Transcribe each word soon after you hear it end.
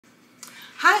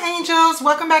Hi angels,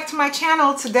 welcome back to my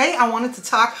channel. Today I wanted to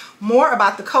talk more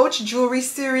about the Coach Jewelry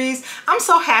series. I'm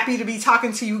so happy to be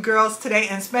talking to you girls today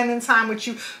and spending time with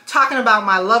you talking about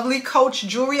my lovely Coach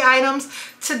Jewelry items.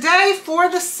 Today for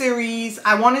the series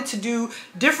I wanted to do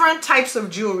different types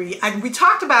of jewelry. We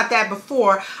talked about that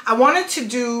before. I wanted to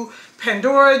do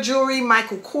Pandora Jewelry,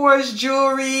 KORS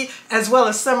Jewelry, as well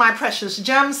as semi-precious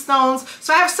gemstones.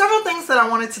 So I have several things that I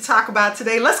wanted to talk about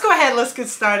today. Let's go ahead, let's get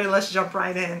started, let's jump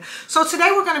right in. So today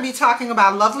we're going to be talking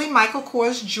about lovely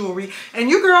KORS Jewelry. And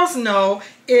you girls know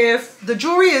if the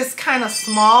jewelry is kind of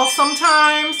small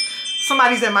sometimes,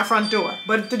 somebody's at my front door,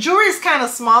 but if the jewelry is kind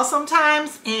of small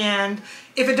sometimes and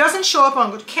if it doesn't show up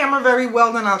on camera very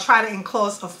well, then I'll try to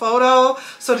enclose a photo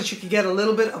so that you can get a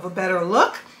little bit of a better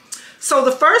look. So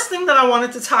the first thing that I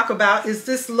wanted to talk about is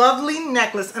this lovely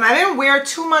necklace. And I didn't wear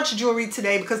too much jewelry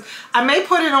today because I may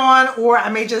put it on or I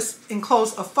may just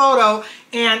enclose a photo.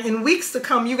 And in weeks to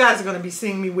come, you guys are going to be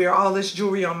seeing me wear all this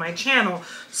jewelry on my channel.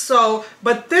 So,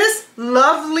 but this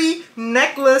lovely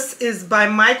necklace is by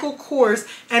KORS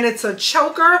and it's a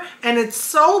choker and it's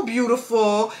so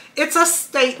beautiful. It's a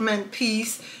statement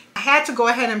piece. I had to go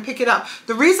ahead and pick it up.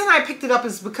 The reason I picked it up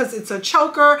is because it's a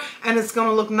choker and it's going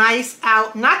to look nice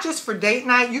out, not just for date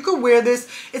night. You could wear this.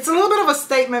 It's a little bit of a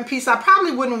statement piece. I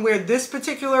probably wouldn't wear this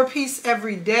particular piece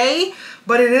every day,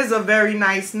 but it is a very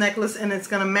nice necklace and it's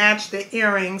going to match the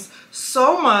earrings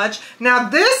so much. Now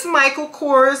this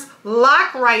KORS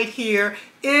lock right here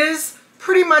is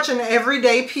pretty much an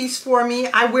everyday piece for me.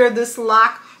 I wear this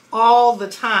lock all the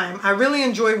time. I really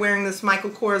enjoy wearing this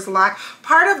KORS lock.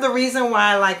 Part of the reason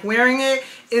why I like wearing it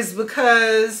is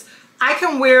because I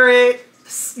can wear it,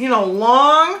 you know,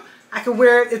 long. I can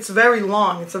wear it, it's very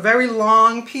long. It's a very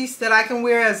long piece that I can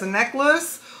wear as a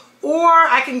necklace, or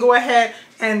I can go ahead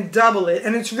and double it.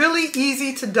 And it's really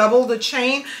easy to double the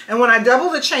chain. And when I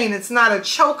double the chain, it's not a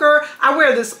choker. I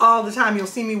wear this all the time. You'll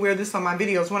see me wear this on my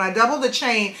videos. When I double the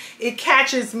chain, it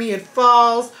catches me. It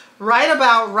falls right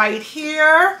about right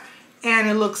here. And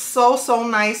it looks so, so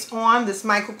nice on this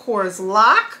KORS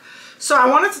lock. So I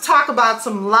wanted to talk about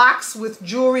some locks with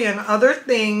jewelry and other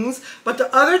things. But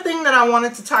the other thing that I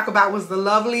wanted to talk about was the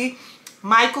lovely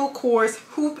KORS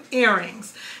hoop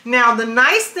earrings. Now the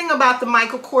nice thing about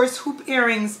the KORS hoop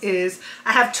earrings is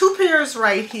I have two pairs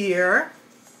right here.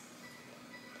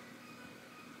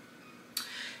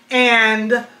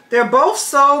 And they're both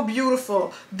so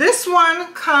beautiful. This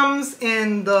one comes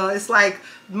in the, it's like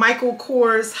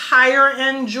KORS higher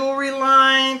end jewelry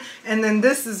line. And then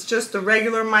this is just the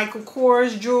regular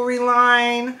KORS jewelry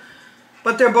line.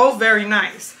 But they're both very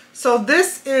nice. So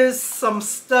this is some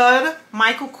stud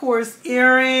KORS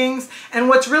earrings. And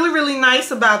what's really, really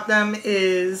nice about them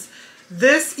is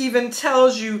this even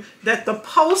tells you that the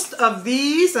post of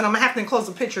these, and I'm gonna have to enclose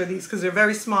a picture of these because they're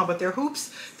very small, but they're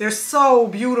hoops. They're so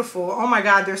beautiful. Oh my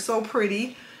God, they're so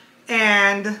pretty.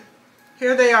 And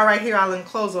here they are right here. I'll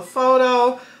enclose a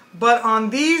photo. But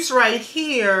on these right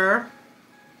here,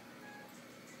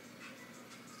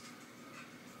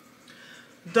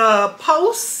 the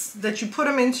posts that you put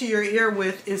them into your ear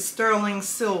with is sterling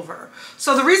silver.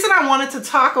 So the reason I wanted to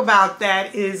talk about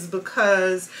that is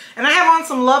because, and I have on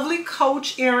some lovely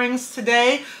Coach earrings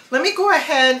today. Let me go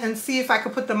ahead and see if I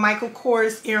could put the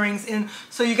KORS earrings in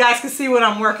so you guys can see what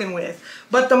I'm working with.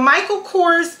 But the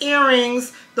KORS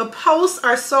earrings, the posts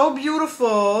are so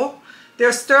beautiful.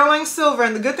 They're sterling silver,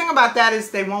 and the good thing about that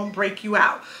is they won't break you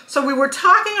out. So we were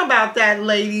talking about that,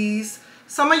 ladies.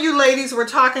 Some of you ladies were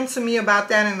talking to me about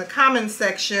that in the comment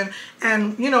section,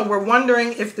 and you know, we're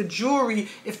wondering if the jewelry,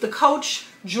 if the Coach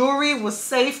jewelry was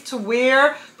safe to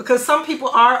wear, because some people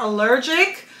are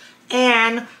allergic.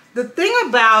 And the thing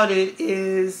about it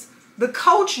is the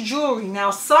Coach jewelry,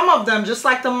 now some of them, just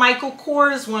like the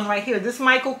KORS one right here, this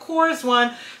KORS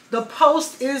one, the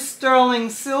post is sterling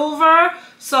silver.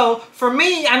 So for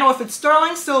me, I know if it's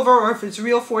sterling silver or if it's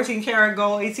real 14 karat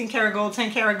gold, 18 karat gold,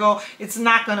 10 karat gold, it's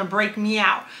not going to break me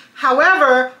out.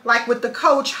 However, like with the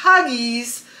Coach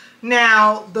Huggies,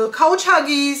 now the Coach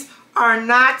Huggies are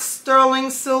not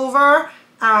sterling silver.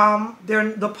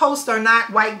 The posts are not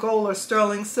white gold or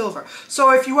sterling silver.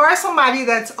 So if you are somebody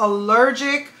that's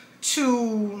allergic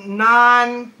to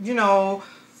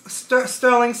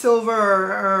sterling silver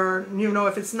or you know,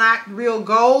 if it's not real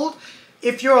gold,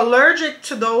 if you're allergic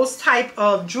to those type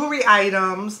of jewelry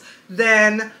items,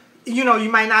 then you know, you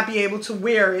might not be able to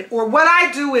wear it. Or what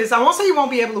I do is, I won't say you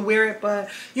won't be able to wear it, but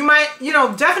you might, you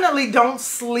know, definitely don't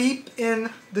sleep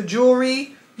in the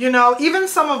jewelry You know, even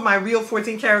some of my real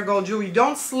 14 karat gold jewelry,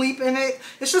 don't sleep in it.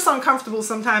 It's just uncomfortable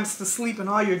sometimes to sleep in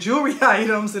all your jewelry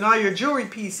items and all your jewelry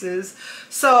pieces.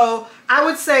 So I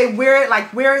would say wear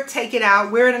it, take it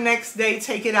out, wear it the next day,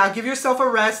 take it out, give yourself a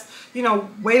rest. You know,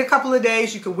 wait a couple of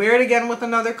days. You could wear it again with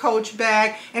another Coach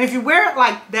bag. And if you wear it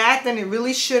like that, then it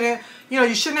really shouldn't, you know,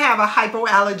 you shouldn't have a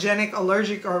hypoallergenic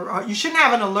allergic or you shouldn't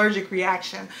have an allergic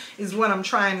reaction is what I'm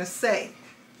trying to say.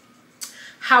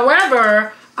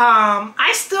 However,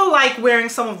 I still like wearing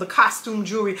some of the costume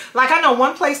jewelry. Like I know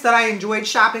one place that I enjoyed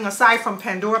shopping aside from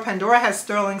Pandora. Pandora has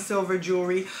sterling silver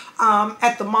jewelry.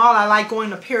 At the mall, I like going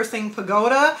to Piercing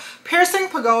Pagoda. Piercing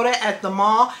Pagoda at the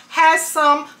mall has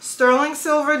some sterling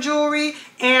silver jewelry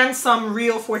and some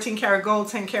real 14 karat gold,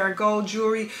 10 karat gold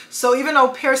jewelry. So even though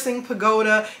Piercing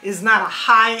Pagoda is not a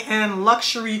high-end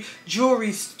luxury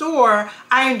jewelry store,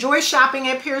 I enjoy shopping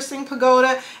at Piercing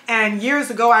Pagoda. And years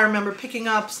ago, I remember picking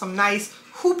up some nice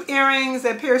hoop earrings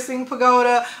at Piercing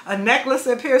Pagoda, a necklace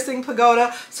at Piercing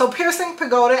Pagoda. So Piercing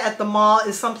Pagoda at the mall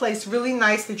is someplace really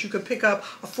nice that you could pick up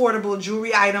affordable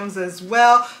jewelry items as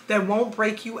well that won't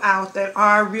break you out, that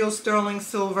are real sterling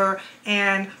silver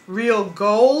and real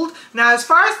gold. Now, as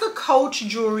far as the Coach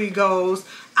jewelry goes,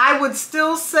 I would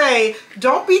still say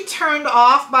don't be turned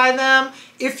off by them.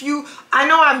 If you, I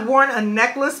know I've worn a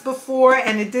necklace before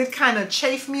and it did kind of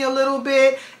chafe me a little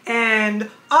bit, and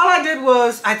all I did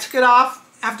was I took it off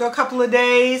after a couple of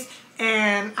days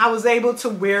and I was able to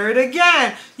wear it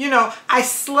again. You know, I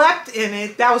slept in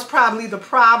it. That was probably the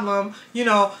problem, you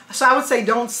know. So I would say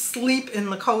don't sleep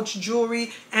in the Coach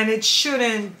jewelry and it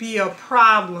shouldn't be a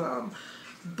problem.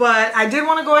 But I did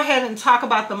want to go ahead and talk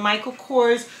about the Michael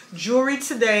Kors jewelry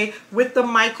today with the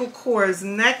Michael Kors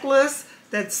necklace.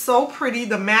 That's so pretty,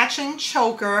 the matching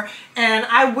choker, and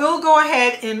I will go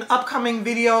ahead in upcoming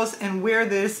videos and wear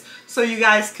this so you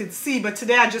guys could see, but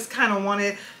today I just kind of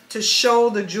wanted to show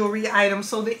the jewelry item.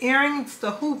 So the earrings,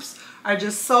 the hoops are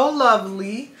just so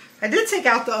lovely. I did take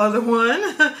out the other one.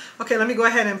 Okay, let me go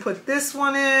ahead and put this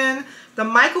one in. The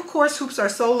Michael Kors hoops are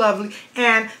so lovely,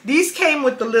 and these came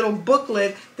with the little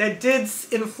booklet that did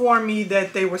inform me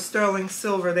that they were sterling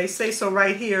silver. They say so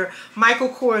right here, Michael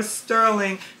Kors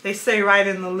sterling. They say right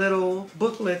in the little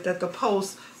booklet that the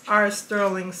posts are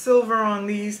sterling silver on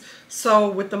these. So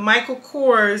with the Michael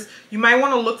Kors, you might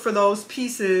want to look for those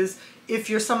pieces if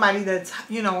you're somebody that's,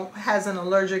 you know, has an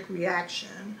allergic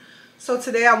reaction. So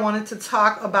today I wanted to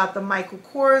talk about the Michael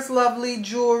Kors lovely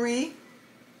jewelry.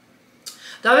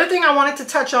 The other thing I wanted to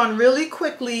touch on really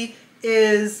quickly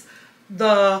is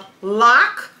the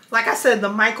lock. Like I said, the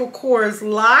Michael Kors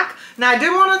lock. Now I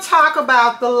did want to talk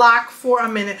about the lock for a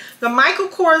minute. The Michael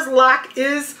Kors lock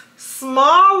is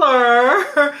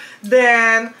smaller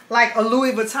than like a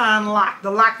Louis Vuitton lock, the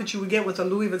lock that you would get with a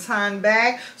Louis Vuitton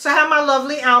bag. So I have my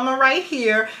lovely Alma right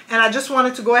here, and I just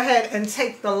wanted to go ahead and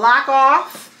take the lock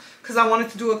off because I wanted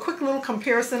to do a quick little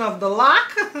comparison of the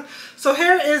lock. So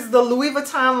here is the Louis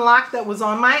Vuitton lock that was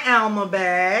on my Alma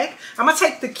bag. I'm going to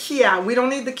take the key out. We don't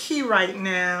need the key right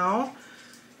now.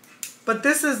 But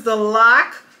this is the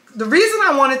lock. The reason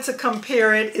I wanted to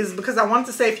compare it is because I wanted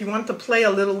to say if you want to play a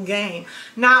little game.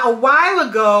 Now, a while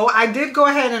ago, I did go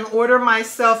ahead and order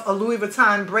myself a Louis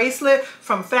Vuitton bracelet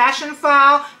from Fashion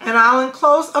File, and I'll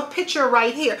enclose a picture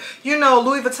right here. You know,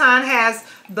 Louis Vuitton has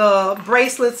the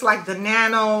bracelets like the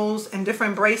nanos and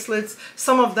different bracelets.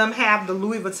 Some of them have the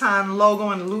Louis Vuitton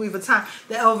logo and the Louis Vuitton,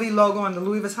 the LV logo and the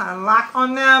Louis Vuitton lock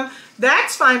on them.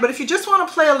 That's fine, but if you just want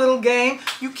to play a little game,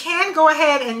 you can go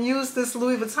ahead and use this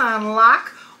Louis Vuitton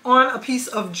lock on a piece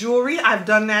of jewelry. I've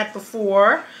done that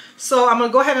before. So I'm going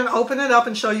to go ahead and open it up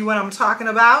and show you what I'm talking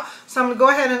about. So I'm going to go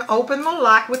ahead and open the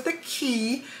lock with the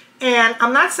key. And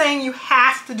I'm not saying you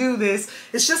have to do this.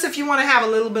 It's just if you want to have a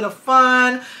little bit of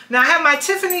fun. Now I have my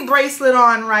Tiffany bracelet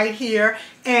on right here.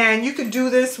 And you could do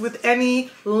this with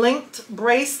any linked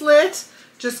bracelet.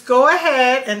 Just go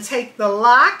ahead and take the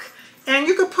lock. And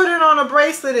you could put it on a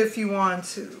bracelet if you want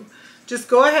to. Just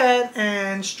go ahead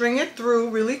and string it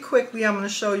through really quickly. I'm going to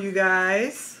show you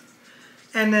guys.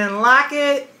 And then lock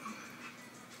it.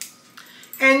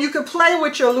 And you could play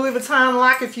with your Louis Vuitton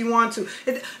lock if you want to.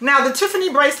 Now the Tiffany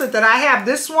bracelet that I have,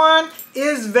 this one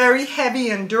is very heavy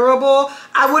and durable.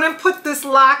 I wouldn't put this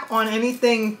lock on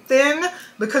anything thin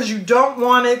because you don't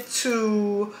want it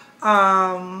to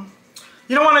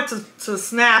to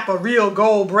snap a real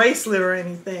gold bracelet or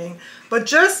anything. But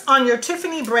just on your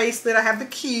Tiffany bracelet, I have the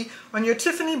key. On your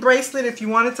Tiffany bracelet, if you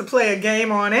wanted to play a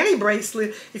game, or on any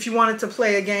bracelet, if you wanted to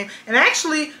play a game. And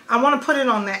actually, I want to put it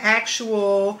on the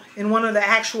actual, in one of the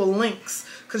actual links.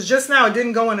 Because just now it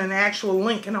didn't go in an actual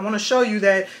link. And I want to show you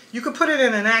that you could put it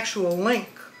in an actual link.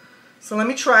 So let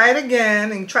me try it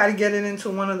again and try to get it into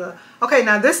one of the, okay,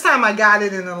 now this time I got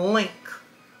it in a link.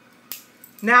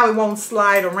 Now it won't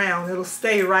slide around. It'll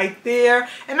stay right there.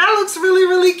 And that looks really,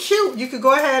 really cute. You could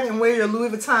go ahead and wear your Louis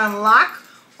Vuitton lock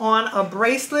on a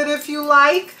bracelet if you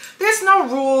like. There's no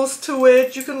rules to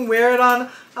it. You can wear it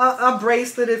on a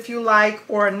bracelet if you like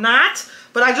or not.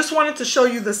 But I just wanted to show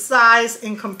you the size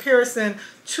in comparison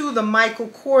to the Michael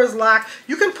Kors lock.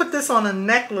 You can put this on a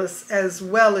necklace as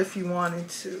well if you wanted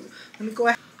to. Let me go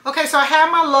ahead. Okay, so I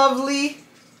have my lovely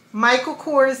Michael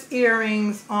Kors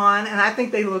earrings on, and I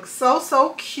think they look so, so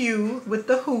cute with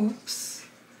the hoops.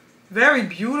 Very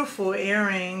beautiful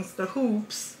earrings, the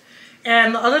hoops.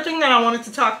 And the other thing that I wanted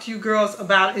to talk to you girls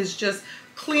about is just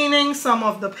cleaning some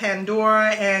of the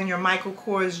Pandora and your Michael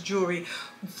Kors jewelry.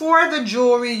 For the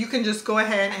jewelry, you can just go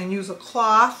ahead and use a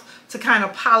cloth to kind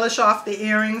of polish off the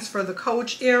earrings. For the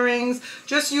Coach earrings,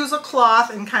 just use a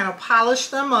cloth and kind of polish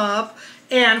them up.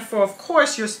 And for, of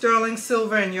course, your sterling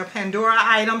silver and your Pandora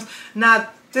items. Now,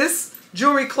 this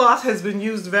jewelry cloth has been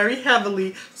used very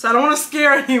heavily, so I don't want to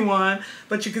scare anyone,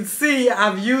 but you can see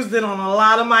I've used it on a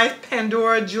lot of my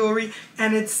Pandora jewelry,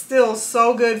 and it's still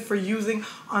so good for using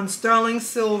on sterling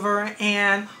silver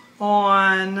and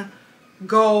on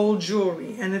gold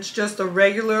jewelry. And it's just a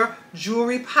regular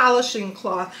jewelry polishing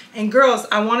cloth. And girls,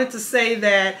 I wanted to say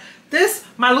that this,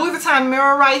 my Louis Vuitton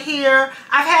mirror right here,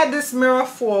 I've had this mirror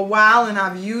for a while and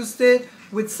I've used it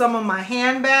with some of my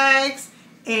handbags,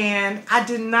 and I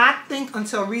did not think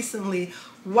until recently,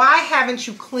 why haven't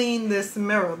you cleaned this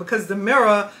mirror? Because the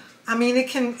mirror, I mean, it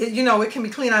can be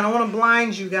clean. I don't want to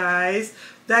blind you guys.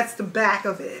 That's the back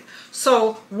of it.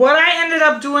 So what I ended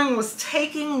up doing was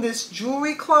taking this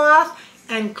jewelry cloth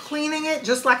and cleaning it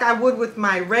just like I would with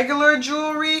my regular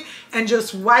jewelry and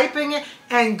just wiping it.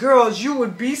 And girls, you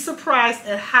would be surprised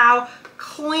at how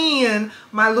clean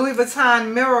my Louis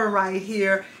Vuitton mirror right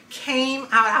here came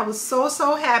out. I was so,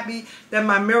 so happy that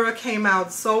my mirror came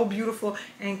out so beautiful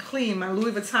and clean. My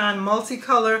Louis Vuitton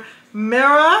multicolor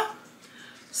mirror.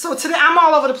 So today, I'm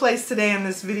all over the place today in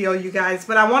this video, you guys,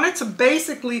 but I wanted to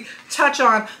basically touch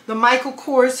on the Michael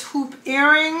Kors hoop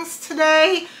earrings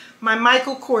today. My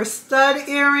Michael Kors stud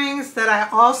earrings that I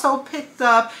also picked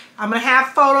up. I'm going to have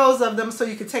photos of them so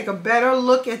you can take a better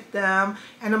look at them.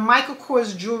 And the Michael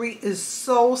Kors jewelry is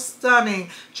so stunning,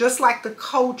 just like the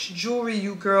Coach jewelry,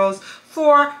 you girls,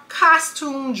 for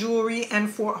costume jewelry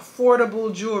and for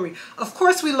affordable jewelry. Of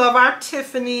course, we love our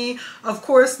Tiffany. Of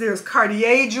course, there's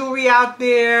Cartier jewelry out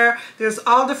there. There's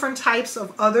all different types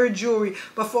of other jewelry.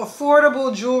 But for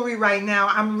affordable jewelry right now,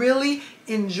 I'm really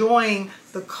enjoying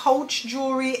the Coach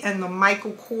jewelry and the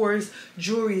Michael Kors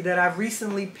jewelry that I've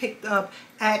recently picked up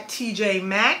at TJ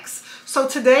Maxx. So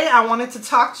today I wanted to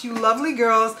talk to you lovely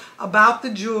girls about the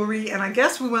jewelry, and I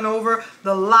guess we went over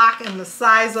the lock and the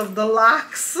size of the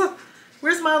locks.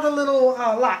 Where's my other little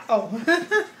lock? Oh,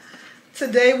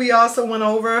 today we also went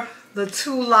over the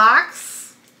 2 locks.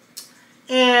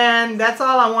 And that's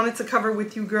all I wanted to cover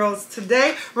with you girls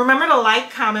today. Remember to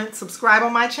like, comment, subscribe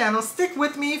on my channel. Stick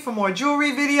with me for more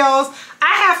jewelry videos.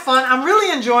 I have fun. I'm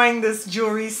really enjoying this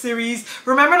jewelry series.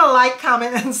 Remember to like,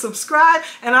 comment, and subscribe.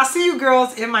 And I'll see you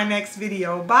girls in my next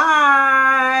video.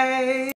 Bye.